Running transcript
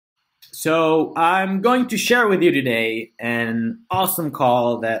So I'm going to share with you today an awesome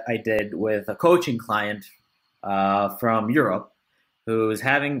call that I did with a coaching client from Europe who's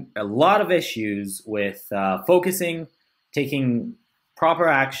having a lot of issues with focusing, taking proper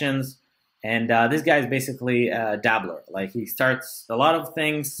actions. And this guy is basically a dabbler. Like he starts a lot of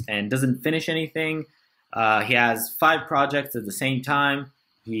things and doesn't finish anything. He has 5 projects at the same time.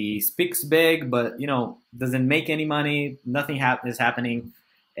 He speaks big, but doesn't make any money. Nothing is happening.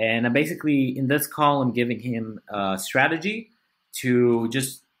 And basically, in this call, I'm giving him a strategy to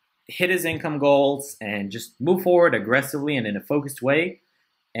just hit his income goals and just move forward aggressively and in a focused way.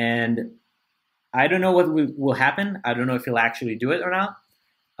 And I don't know what will happen. I don't know if he'll actually do it or not.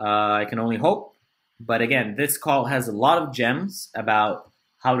 I can only hope. But again, this call has a lot of gems about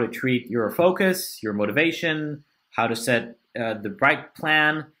how to treat your focus, your motivation, how to set the right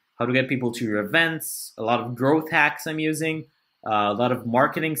plan, how to get people to your events, a lot of growth hacks I'm using. A lot of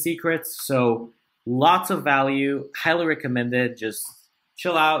marketing secrets, so lots of value, highly recommended. Just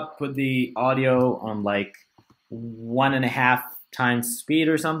chill out, put the audio on like 1.5 times speed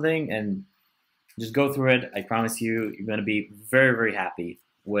or something, and just go through it. I promise you, you're going to be very, very happy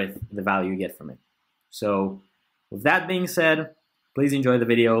with the value you get from it. So with that being said, please enjoy the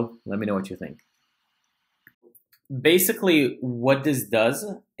video. Let me know what you think. Basically, what this does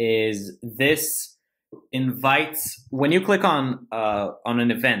is this invites, when you click on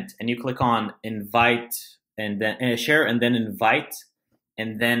an event and you click on invite and then share and then invite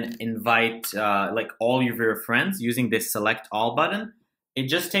like all of your friends using this select all button, it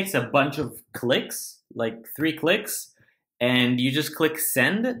just takes a bunch of clicks, like 3 clicks, and you just click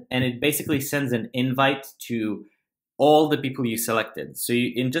send, and it basically sends an invite to all the people you selected. So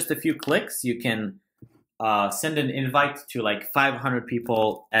in just a few clicks, you can send an invite to like 500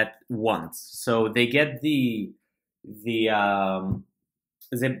 people at once. So they get they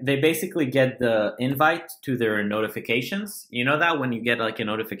basically get the invite to their notifications. You know that when you get like a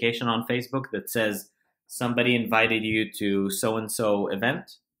notification on Facebook that says somebody invited you to so-and-so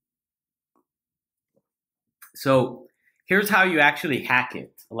event? So here's how you actually hack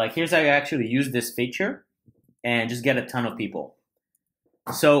it. Like here's how you actually use this feature and just get a ton of people.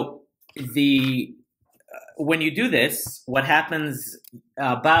 So when you do this, what happens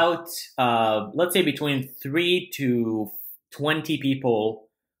about, let's say between 3 to 20 people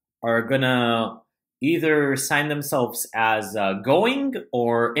are gonna either sign themselves as going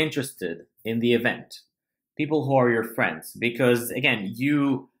or interested in the event. People who are your friends, because again,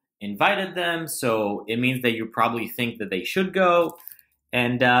 you invited them, so it means that you probably think that they should go,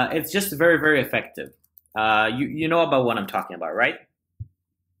 and it's just very, very effective. You know about what I'm talking about, right?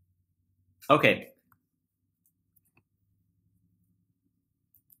 Okay.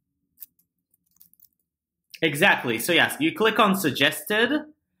 Exactly. So yes, you click on suggested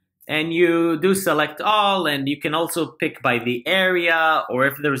and you do select all, and you can also pick by the area, or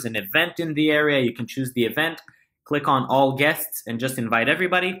if there's an event in the area, you can choose the event, click on all guests and just invite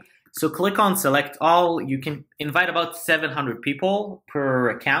everybody. So click on select all. You can invite about 700 people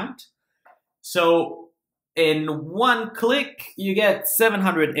per account. So in one click, you get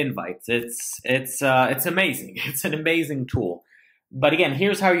 700 invites. It's amazing. It's an amazing tool. But again,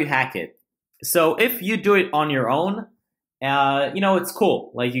 here's how you hack it. So if you do it on your own, it's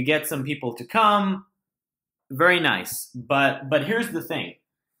cool. Like you get some people to come, very nice. But here's the thing: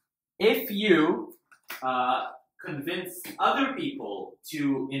 if you convince other people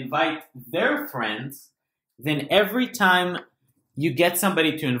to invite their friends, then every time you get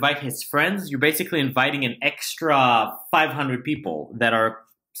somebody to invite his friends, you're basically inviting an extra 500 people that are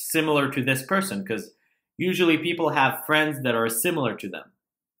similar to this person, because usually people have friends that are similar to them.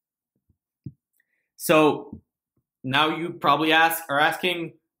 So now you probably are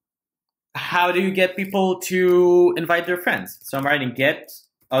asking, how do you get people to invite their friends? So I'm writing get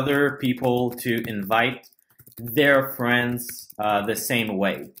other people to invite their friends the same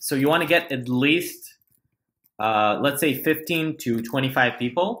way. So you want to get at least, let's say 15 to 25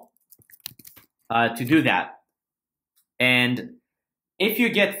 people to do that. And if you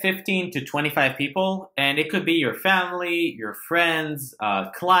get 15 to 25 people, and it could be your family, your friends,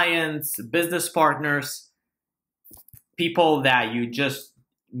 clients, business partners, people that you just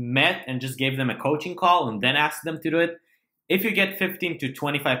met and just gave them a coaching call and then asked them to do it. If you get 15 to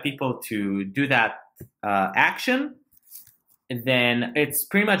 25 people to do that action, then it's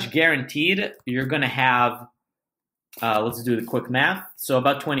pretty much guaranteed you're going to have, let's do the quick math. So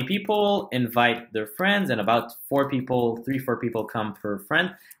about 20 people invite their friends, and about 4 people come per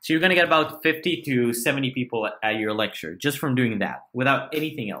friend. So you're going to get about 50 to 70 people at your lecture just from doing that without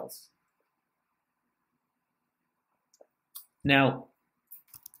anything else. Now,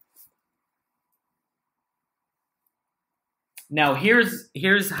 Now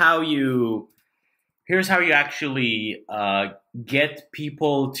here's how you actually get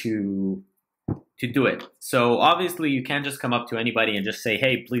people to do it. So obviously you can't just come up to anybody and just say,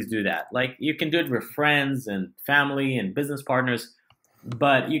 hey, please do that. Like, you can do it with friends and family and business partners,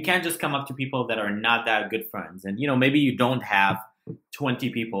 but you can't just come up to people that are not that good friends. And, maybe you don't have 20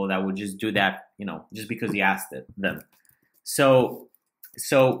 people that would just do that, just because you asked them. So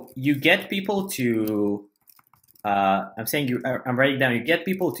you get people to, I'm writing down, you get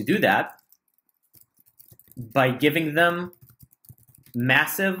people to do that by giving them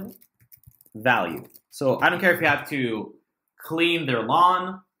massive value. So I don't care if you have to clean their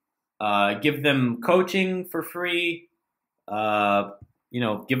lawn, give them coaching for free,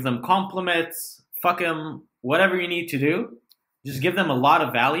 give them compliments, fuck them, whatever you need to do. Just give them a lot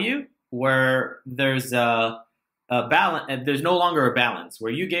of value where there's a balance. There's no longer a balance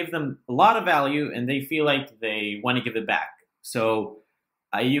where you gave them a lot of value and they feel like they want to give it back. So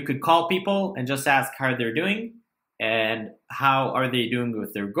you could call people and just ask how they're doing and how are they doing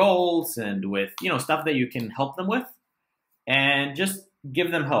with their goals and with, stuff that you can help them with, and just give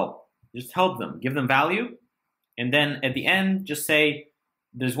them help. Just help them, give them value. And then at the end, just say,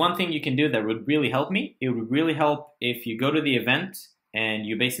 there's one thing you can do that would really help me. It would really help if you go to the event and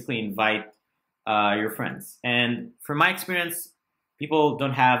you basically invite your friends. And from my experience, people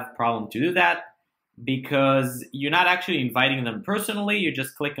don't have a problem to do that because you're not actually inviting them personally. You're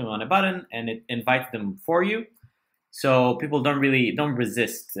just clicking on a button and it invites them for you. So people don't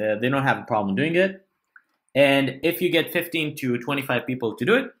resist. They don't have a problem doing it. And if you get 15 to 25 people to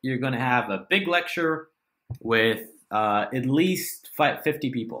do it, you're going to have a big lecture with at least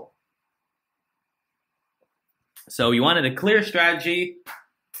 50 people. So you wanted a clear strategy.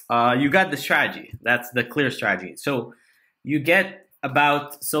 You got the strategy. That's the clear strategy. So you get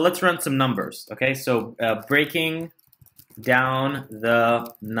so let's run some numbers. Okay, so breaking down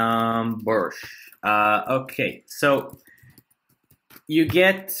the numbers. Okay, so you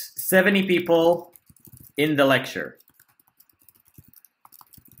get 70 people in the lecture.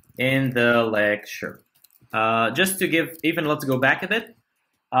 Just to give, let's go back a bit.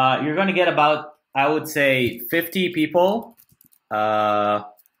 You're going to get about, I would say, 50 people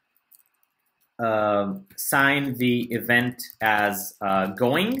sign the event as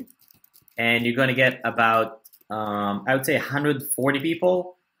going, and you're going to get about, I would say, 140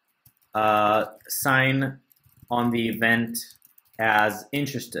 people sign on the event as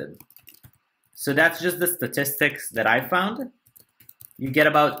interested. So that's just the statistics that I found. You get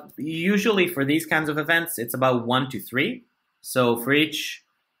about, usually for these kinds of events, it's about 1 to 3. So for each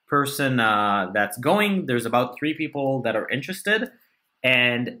person that's going, there's about 3 people that are interested.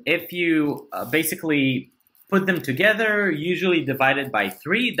 And if you basically put them together, usually divided by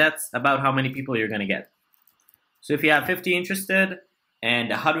 3, that's about how many people you're going to get. So if you have 50 interested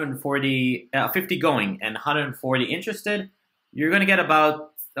and 50 going and 140 interested, you're going to get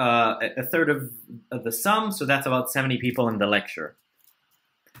about a third of the sum. So that's about 70 people in the lecture.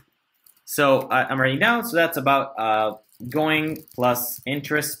 So I'm writing down. So that's about going plus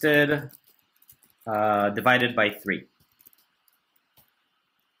interested divided by 3.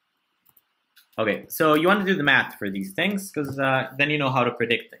 Okay, so you want to do the math for these things because then you know how to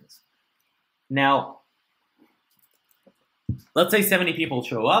predict things. Now, let's say 70 people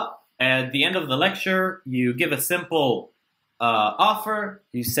show up. At the end of the lecture, you give a simple offer.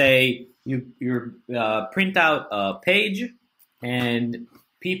 You say you print out a page and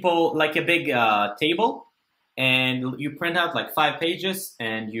people, like a big table, and you print out like 5 pages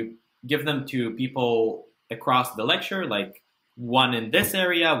and you give them to people across the lecture, like one in this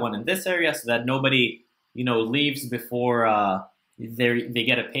area, one in this area, so that nobody, leaves before they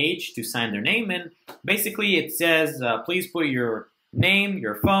get a page to sign their name. And basically it says, please put your name,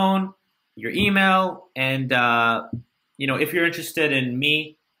 your phone, your email, and if you're interested in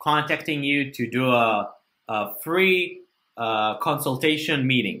me contacting you to do a free consultation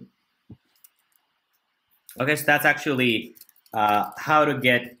meeting. Okay, so that's actually how to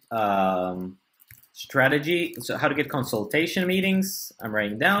get strategy. So how to get consultation meetings. I'm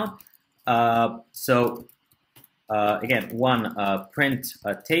writing down. Again, print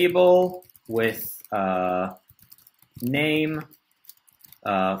a table with name,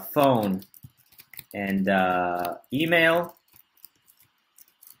 phone, and email.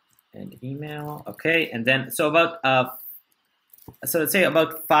 Okay, and then so let's say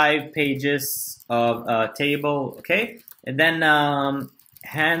about 5 pages of table. Okay, and then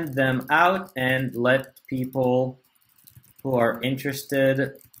hand them out and let people who are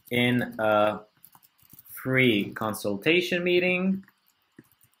interested in a free consultation meeting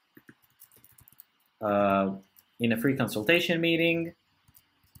in a free consultation meeting,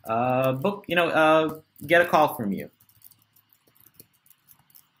 book, get a call from you.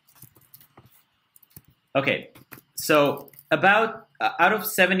 Okay, so about out of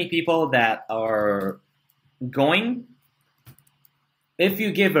 70 people that are going, if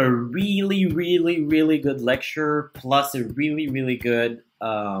you give a really, really, really good lecture plus a really, really good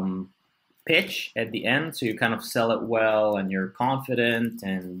pitch at the end, so you kind of sell it well and you're confident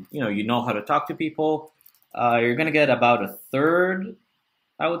and you know how to talk to people, you're gonna get about a third,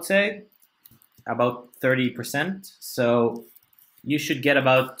 I would say, about 30%. So you should get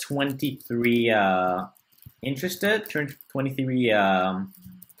about 23 interested, 23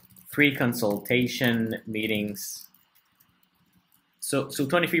 free consultation meetings. So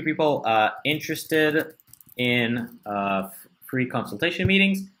 23 people interested in free consultation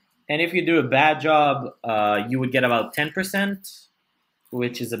meetings. And if you do a bad job, you would get about 10%,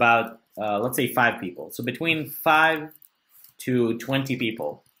 which is about, let's say, 5 people. So between 5 to 20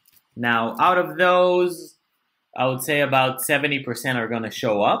 people. Now, out of those, I would say about 70% are going to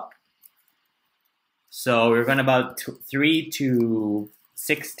show up. So we're going to about 3 to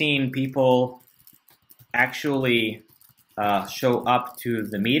 16 people actually show up to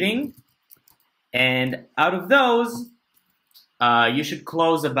the meeting. And out of those, you should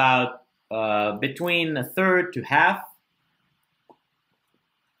close about between a third to half,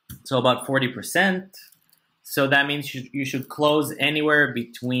 so about 40%. So that means you should close anywhere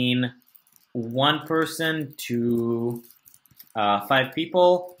between 1 person to 5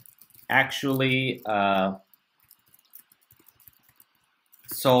 people actually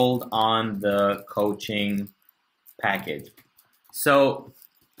sold on the coaching package. So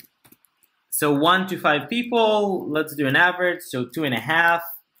 1 to 5 people, let's do an average. So 2.5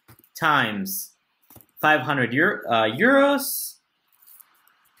 times 500 euros.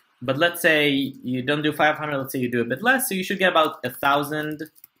 But let's say you don't do 500, let's say you do a bit less. So you should get about 1,000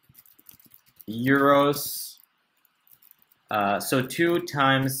 euros. So 2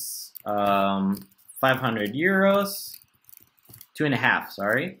 times 500 euros, 2.5,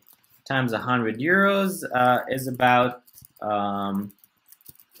 sorry, times 100 euros is about,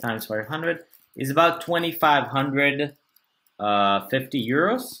 times 500, is about 2,550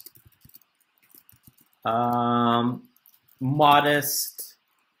 euros. A modest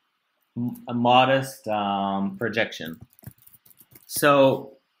projection.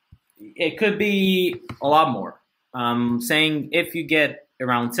 So it could be a lot more. Saying if you get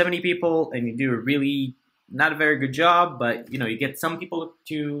around 70 people and you do a really not a very good job, but you get some people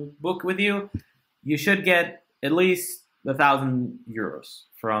to book with you, you should get at least 1,000 euros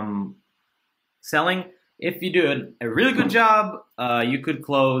from selling. If you do a really good job, you could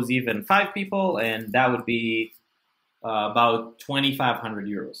close even 5 people, and that would be about 2,500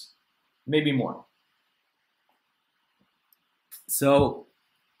 euros, maybe more. So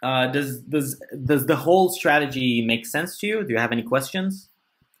does the whole strategy make sense to you? Do you have any questions?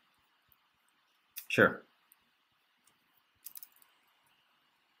 Sure.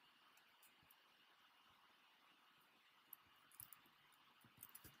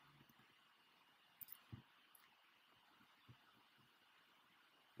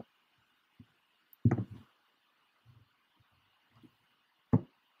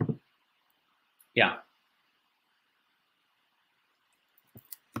 Yeah.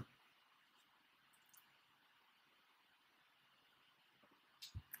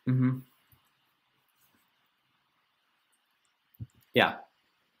 Mm-hmm. Yeah.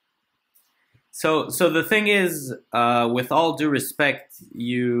 So the thing is, with all due respect,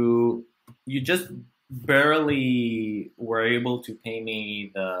 you just barely were able to pay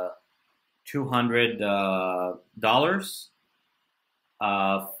me the $200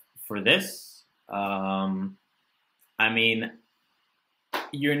 for this. I mean,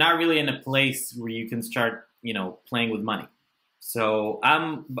 you're not really in a place where you can start, playing with money. So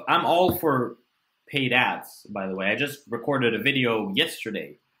I'm all for paid ads, by the way. I just recorded a video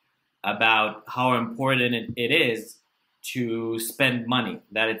yesterday about how important it is to spend money,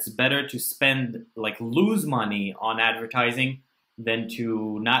 that it's better to spend, lose money on advertising than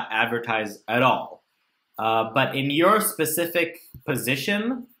to not advertise at all. But in your specific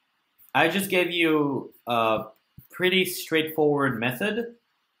position, I just gave you a pretty straightforward method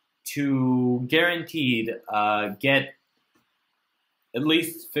to guaranteed get at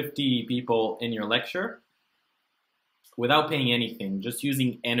least 50 people in your lecture without paying anything, just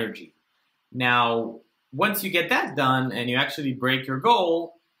using energy. Now, once you get that done and you actually break your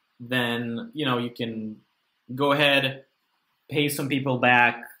goal, then you can go ahead, pay some people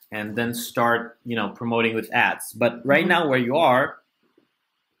back, and then start promoting with ads. But right now, where you are,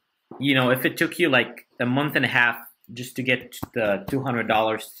 if it took you like a month and a half just to get the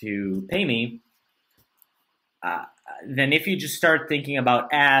 $200 to pay me, then if you just start thinking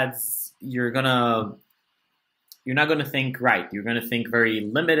about ads, you're not gonna think right. You're gonna think very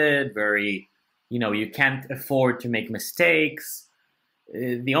limited, very, you can't afford to make mistakes.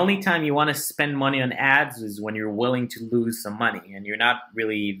 The only time you want to spend money on ads is when you're willing to lose some money and you're not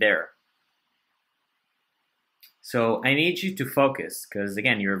really there. So I need you to focus because,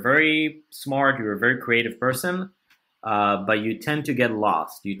 again, you're very smart, you're a very creative person, but you tend to get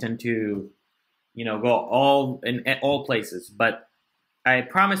lost. You tend to, go in all places. But I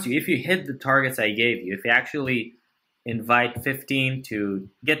promise you, if you hit the targets I gave you, if you actually invite 15 to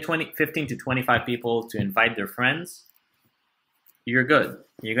 25 people to invite their friends, you're good.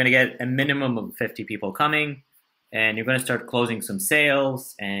 You're going to get a minimum of 50 people coming, and you're going to start closing some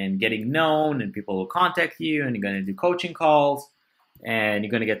sales and getting known, and people will contact you, and you're going to do coaching calls, and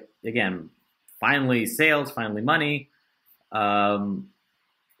you're going to get, again, finally sales, finally money.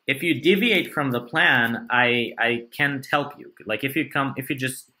 If you deviate from the plan, I can't help you. Like if you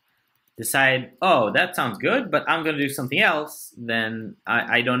just decide, oh, that sounds good, but I'm going to do something else, then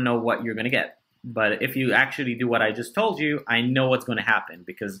I don't know what you're going to get. But if you actually do what I just told you, I know what's going to happen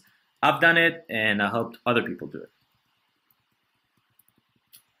because I've done it and I helped other people do it.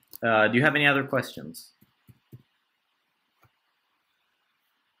 Do you have any other questions?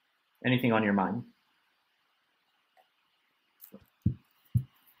 Anything on your mind?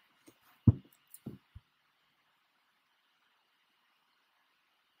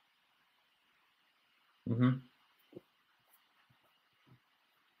 Mm-hmm.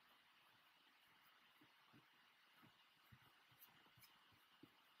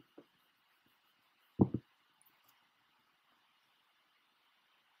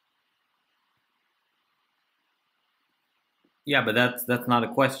 Yeah, but that's not a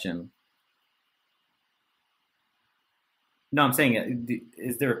question. No, I'm saying,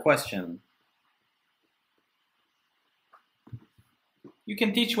 is there a question? You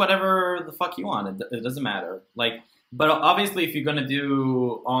can teach whatever the fuck you want. It doesn't matter. Like, but obviously, if you're gonna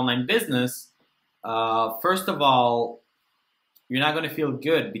do online business, first of all, you're not gonna feel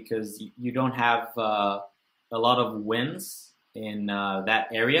good because you don't have a lot of wins in that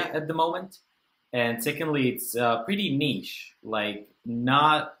area at the moment. And secondly, it's pretty niche. Like,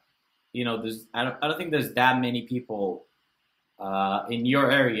 not, I don't think there's that many people in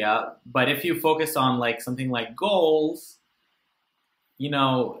your area. But if you focus on like something like goals,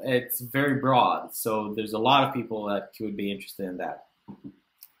 it's very broad. So there's a lot of people that could be interested in that.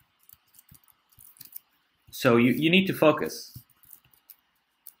 So you need to focus.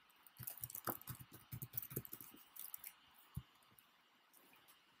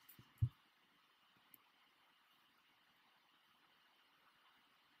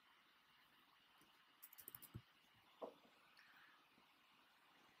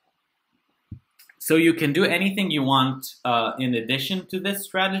 So you can do anything you want in addition to this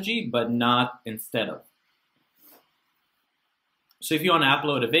strategy, but not instead of. So if you want to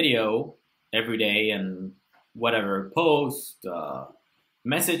upload a video every day and whatever, post,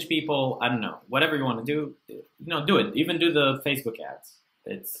 message people, I don't know, whatever you want to do, do it. Even do the Facebook ads.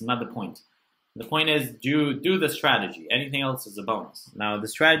 It's not the point. The point is do the strategy. Anything else is a bonus. Now the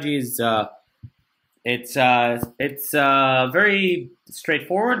strategy is it's very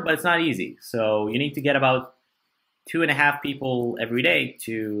straightforward, but it's not easy. So you need to get about 2.5 people every day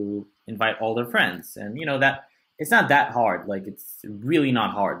to invite all their friends, and that it's not that hard. Like, it's really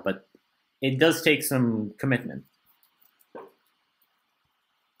not hard, but it does take some commitment.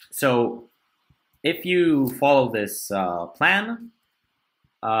 So if you follow this plan,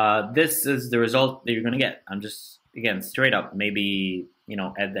 this is the result that you're going to get. I'm just, again, straight up, maybe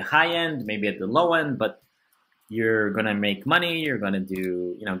at the high end, maybe at the low end, but you're going to make money. You're going to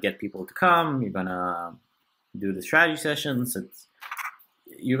do, get people to come. You're going to do the strategy sessions.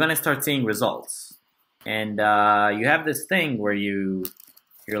 You're going to start seeing results. And you have this thing where you're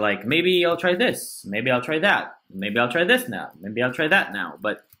like, maybe I'll try this. Maybe I'll try that. Maybe I'll try this now. Maybe I'll try that now.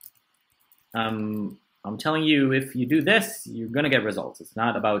 But I'm telling you, if you do this, you're going to get results. It's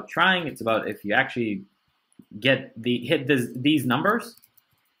not about trying. It's about if you actually hit these numbers,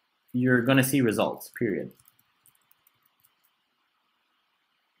 you're going to see results, period.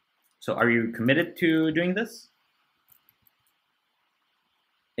 So are you committed to doing this?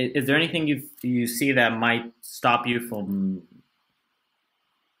 Is there anything you see that might stop you from...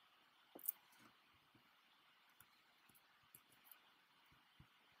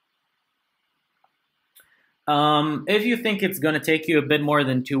 If you think it's going to take you a bit more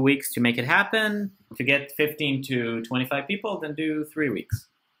than 2 weeks to make it happen, to get 15 to 25 people, then do 3 weeks.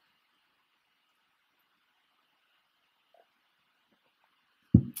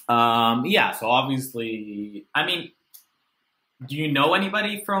 Yeah, so obviously, I mean, do you know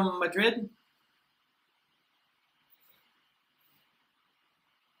anybody from Madrid?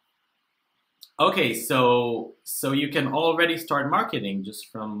 Okay, so you can already start marketing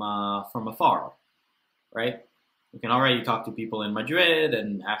just from afar, right? You can already talk to people in Madrid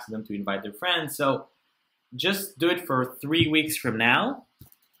and ask them to invite their friends. So just do it for 3 weeks from now,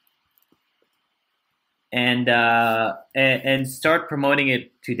 and start promoting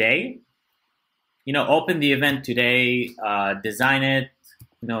it today. You know, open the event today, design it,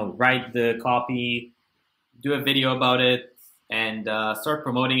 you know, write the copy, do a video about it, and start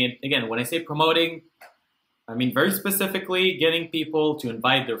promoting it. Again, when I say promoting, I mean very specifically getting people to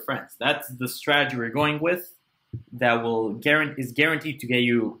invite their friends. That's the strategy we're going with. That is guaranteed to get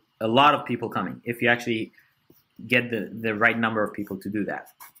you a lot of people coming if you actually get the right number of people to do that.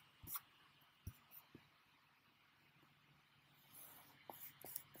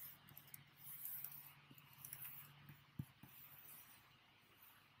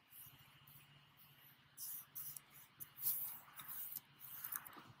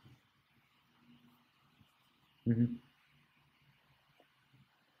 Mm-hmm.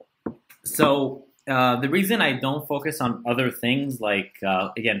 So the reason I don't focus on other things like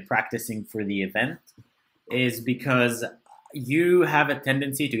again practicing for the event is because you have a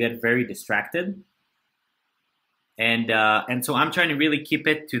tendency to get very distracted, and so I'm trying to really keep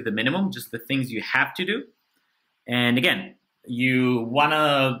it to the minimum, just the things you have to do. And again, you want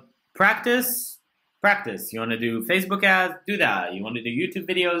to practice, practice. You want to do Facebook ads, do that. You want to do YouTube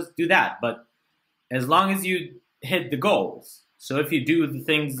videos, do that. But as long as you hit the goals. So if you do the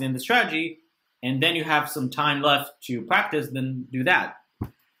things in the strategy and then you have some time left to practice, then do that.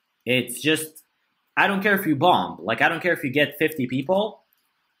 It's just, I don't care if you bomb. Like, I don't care if you get 50 people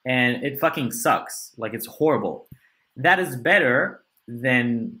and it fucking sucks. Like, it's horrible. That is better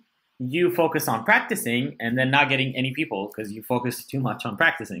than you focus on practicing and then not getting any people because you focus too much on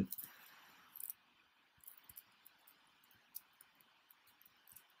practicing.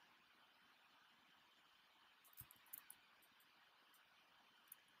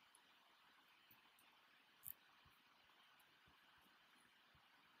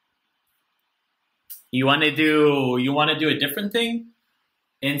 You want to do a different thing?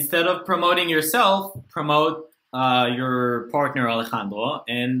 Instead of promoting yourself, promote your partner Alejandro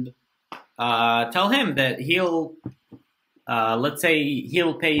and tell him that let's say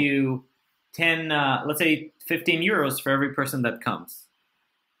he'll pay you 10, let's say 15 euros for every person that comes.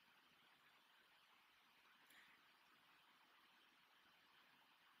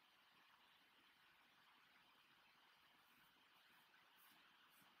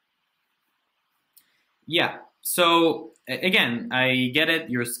 Yeah. So again, I get it.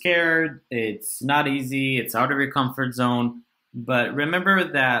 You're scared. It's not easy. It's out of your comfort zone. But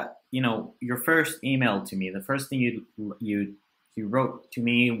remember that, you know, your first email to me, the first thing you wrote to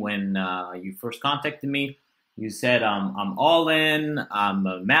me when you first contacted me, you said, I'm all in. I'm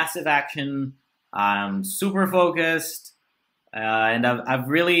a massive action. I'm super focused. And I've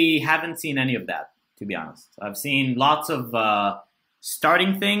really haven't seen any of that, to be honest. I've seen lots of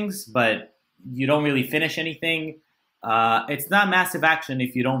starting things, but you don't really finish anything. It's not massive action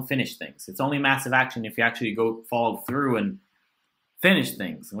if you don't finish things. It's only massive action if you actually go follow through and finish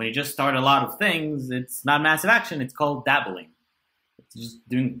things. When you just start a lot of things, it's not massive action. It's called dabbling. It's just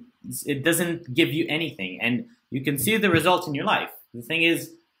doing. It doesn't give you anything, and you can see the results in your life. The thing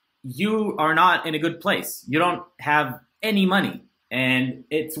is, you are not in a good place. You don't have any money, and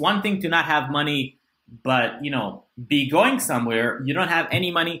it's one thing to not have money, but you know, be going somewhere. You don't have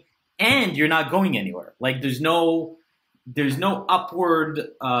any money and you're not going anywhere. Like there's no upward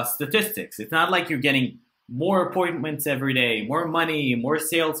statistics. It's not like you're getting more appointments every day, more money, more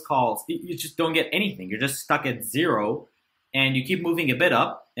sales calls. You just don't get anything. You're just stuck at zero, and you keep moving a bit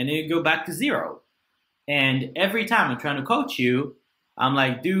up, and then you go back to zero. And every time I'm trying to coach you, I'm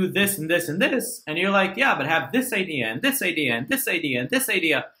like, do this and this and this, and you're like, yeah, but have this idea and this idea and this idea and this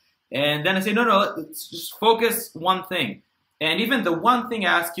idea. And then I say, no, let's just focus one thing. And even the one thing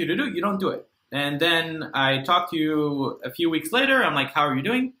I ask you to do, you don't do it. And then I talk to you a few weeks later. I'm like, how are you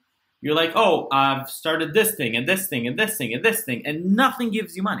doing? You're like, oh, I've started this thing and this thing and this thing and this thing. And nothing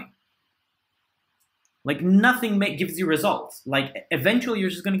gives you money. Like nothing gives you results. Like eventually you're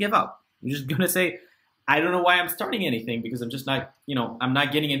just going to give up. You're just going to say, I don't know why I'm starting anything because I'm just not, I'm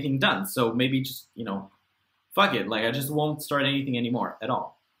not getting anything done. So maybe just, fuck it. Like I just won't start anything anymore at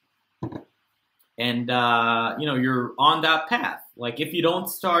all. And, you're on that path. Like if you don't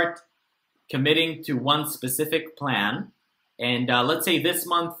start committing to one specific plan, and let's say this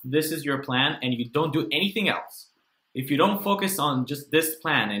month, this is your plan, and you don't do anything else. if you don't focus on just this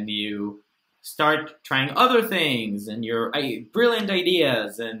plan and you start trying other things and your brilliant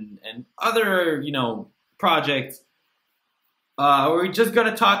ideas and other, projects, we're just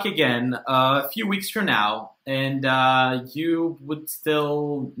gonna talk again a few weeks from now, and you would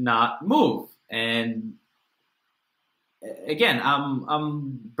still not move. And again,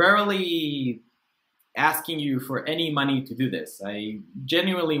 I'm barely asking you for any money to do this. I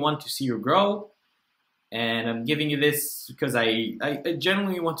genuinely want to see you grow, and I'm giving you this because I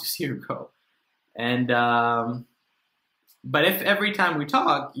genuinely want to see you grow. And but if every time we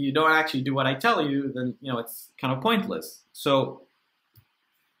talk you don't actually do what I tell you, then it's kind of pointless. So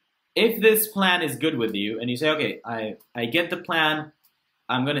if this plan is good with you and you say, okay, I get the plan,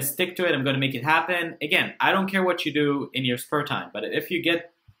 I'm going to stick to it, I'm going to make it happen. Again, I don't care what you do in your spare time, but if you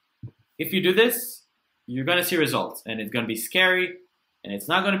do this, you're going to see results, and it's going to be scary, and it's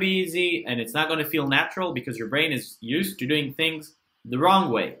not going to be easy, and it's not going to feel natural because your brain is used to doing things the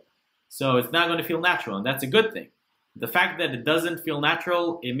wrong way. So it's not going to feel natural, and that's a good thing. The fact that it doesn't feel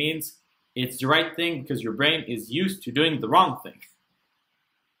natural, it means it's the right thing because your brain is used to doing the wrong thing.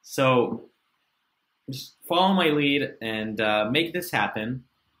 So just follow my lead and make this happen.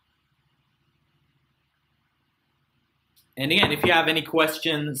 And again, if you have any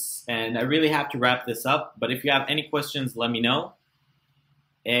questions, and I really have to wrap this up, but if you have any questions, let me know.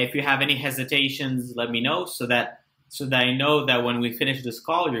 If you have any hesitations, let me know so that I know that when we finish this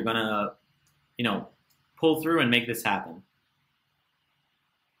call, you're gonna, pull through and make this happen.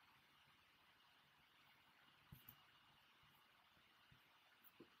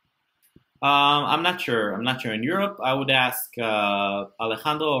 I'm not sure. In Europe, I would ask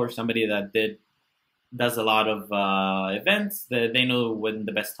Alejandro or somebody that does a lot of events. They know when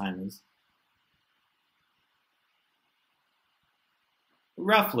the best time is.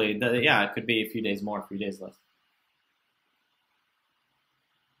 Roughly, yeah, it could be a few days more, a few days less.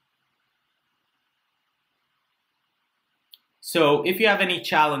 So if you have any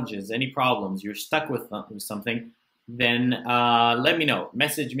challenges, any problems, you're stuck with something, then let me know.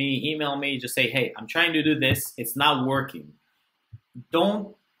 Message me, email me, just say, hey, I'm trying to do this, it's not working.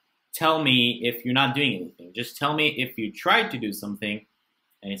 Don't tell me if you're not doing anything. Just tell me if you tried to do something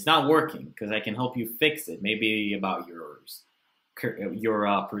and it's not working, because I can help you fix it. Maybe about your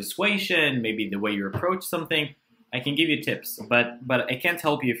persuasion, maybe the way you approach something. I can give you tips, but I can't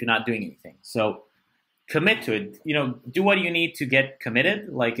help you if you're not doing anything. So commit to it. Do what you need to get committed.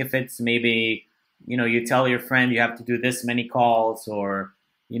 Like if it's maybe, you tell your friend you have to do this many calls, or,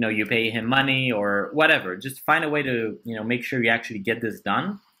 you pay him money or whatever. Just find a way to, make sure you actually get this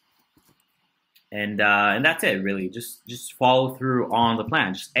done. And that's it, really. Just follow through on the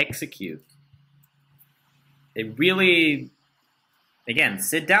plan. Just execute. It really, again,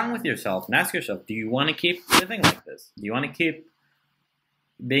 sit down with yourself and ask yourself, do you want to keep living like this? Do you want to keep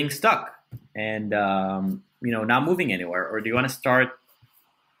being stuck and not moving anywhere, or do you want to start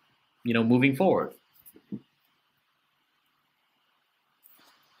moving forward?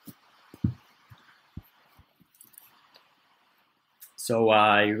 So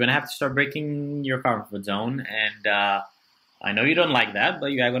you're gonna have to start breaking your comfort zone, and I know you don't like that,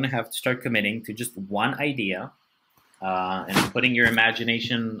 but you are gonna have to start committing to just one idea and putting your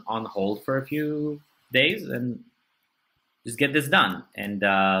imagination on hold for a few days and just get this done. And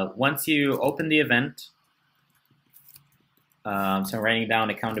once you open the event, so I'm writing down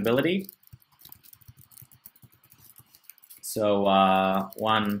accountability. So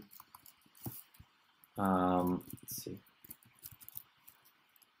let's see.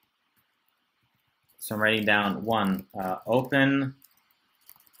 So I'm writing down one, open,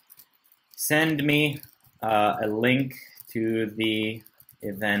 send me a link to the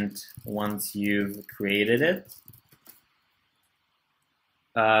event once you've created it.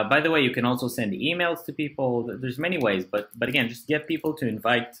 By the way, you can also send emails to people. There's many ways, but again, just get people to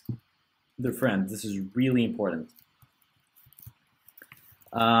invite their friends. This is really important.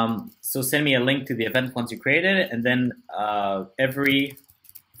 So send me a link to the event once you created it, and then every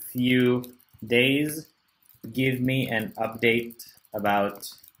few days, give me an update about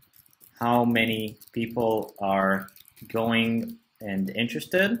how many people are going and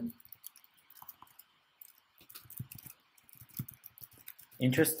interested.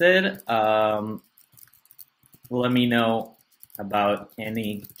 Let me know about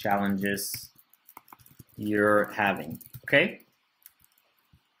any challenges you're having. Okay?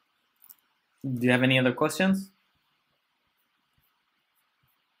 Do you have any other questions?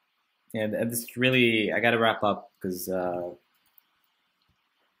 Yeah, this really, I gotta wrap up because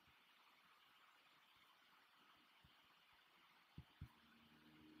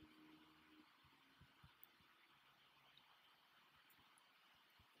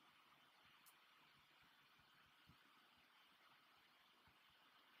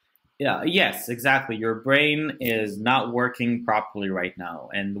Yeah, yes, exactly. Your brain is not working properly right now.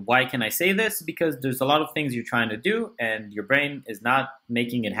 And why can I say this? Because there's a lot of things you're trying to do and your brain is not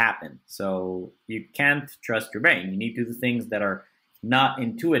making it happen. So you can't trust your brain. You need to do things that are not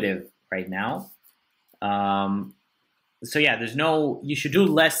intuitive right now. So yeah, you should do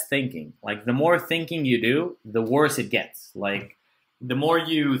less thinking. Like the more thinking you do, the worse it gets. Like the more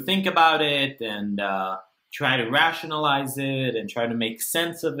you think about it and try to rationalize it and try to make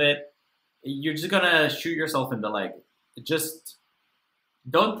sense of it, you're just gonna shoot yourself in the leg. Just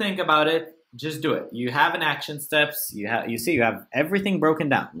don't think about it. Just do it. You have an action steps. You have everything broken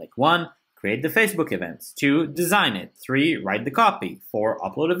down. Like 1, create the Facebook events. 2, design it. 3, write the copy. 4,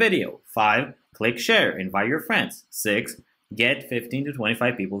 upload a video. 5, click share. Invite your friends. 6, get 15 to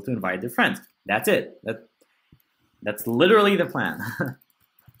 25 people to invite their friends. That's it. That's literally the plan.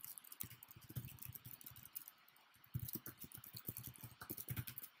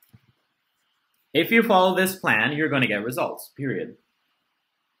 If you follow this plan, you're going to get results, period.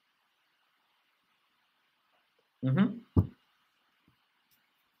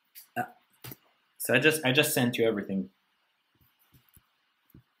 So I just sent you everything.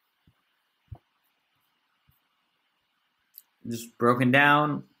 Just broken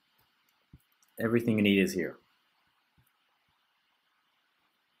down. Everything you need is here.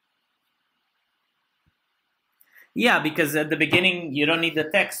 Yeah, because at the beginning you don't need the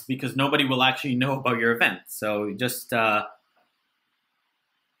text because nobody will actually know about your event. So just yeah,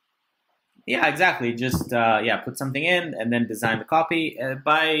 exactly. Just yeah, put something in and then design the copy.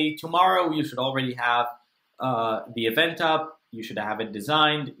 By tomorrow, you should already have the event up. You should have it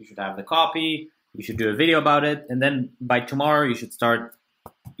designed. You should have the copy. You should do a video about it. And then by tomorrow, you should start.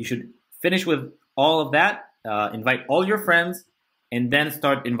 You should finish with all of that. Invite all your friends, and then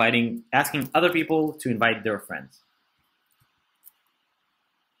start asking other people to invite their friends.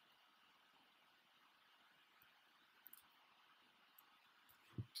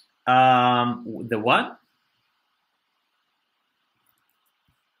 The what?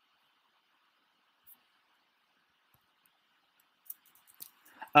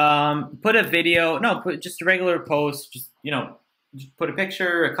 Put a video. No, put just a regular post. Just just put a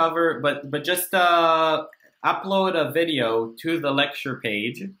picture, a cover, but just upload a video to the lecture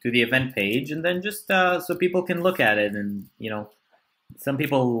page, to the event page, and then just so people can look at it. And some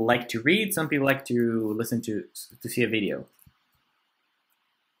people like to read, some people like to listen to see a video.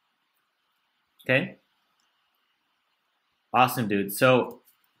 Okay. Awesome, dude. So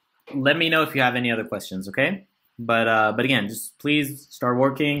let me know if you have any other questions. Okay. But again, just please start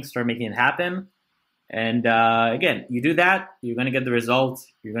working, start making it happen. And again, you do that, you're going to get the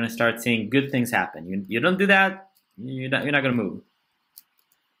results. You're going to start seeing good things happen. You don't do that, you're not going to move.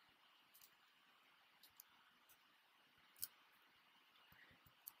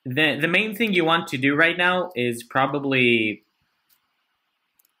 The main thing you want to do right now is probably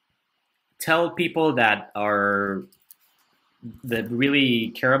tell people that really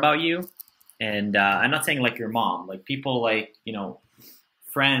care about you. And I'm not saying like your mom, like people like,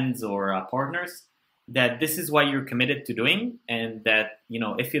 friends or partners, that this is what you're committed to doing. And that,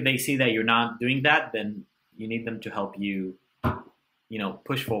 if they see that you're not doing that, then you need them to help you,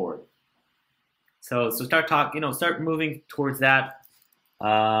 push forward. So start talking, start moving towards that.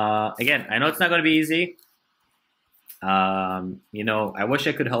 Again, I know it's not going to be easy. I wish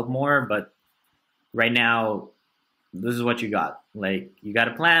I could help more, but right now, this is what you got. Like, you got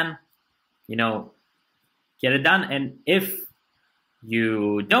a plan. Get it done. And if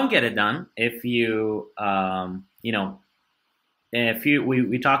you don't get it done, if you,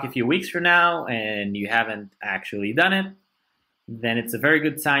 we talk a few weeks from now and you haven't actually done it, then it's a very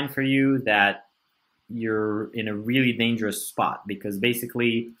good sign for you that you're in a really dangerous spot, because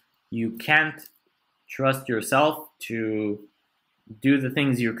basically you can't trust yourself to do the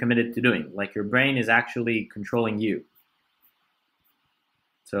things you're committed to doing. Like, your brain is actually controlling you.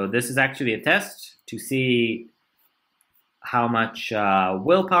 So this is actually a test to see how much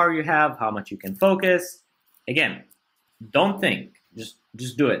willpower you have, how much you can focus. Again, don't think, just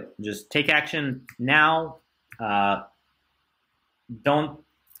do it. Just take action now. Don't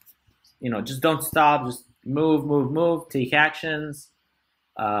stop. Just move. Take actions.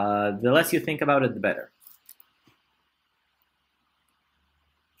 The less you think about it, the better.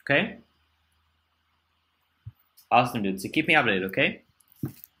 Okay? Awesome, dude. So keep me updated, okay?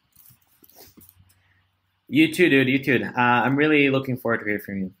 You too, dude. You too. I'm really looking forward to hearing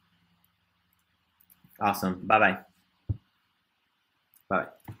from you. Awesome. Bye-bye. Bye.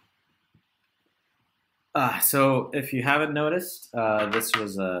 So if you haven't noticed, this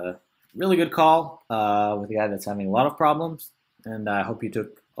was a really good call with a guy that's having a lot of problems, and I hope you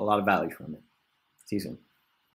took a lot of value from it. See you soon.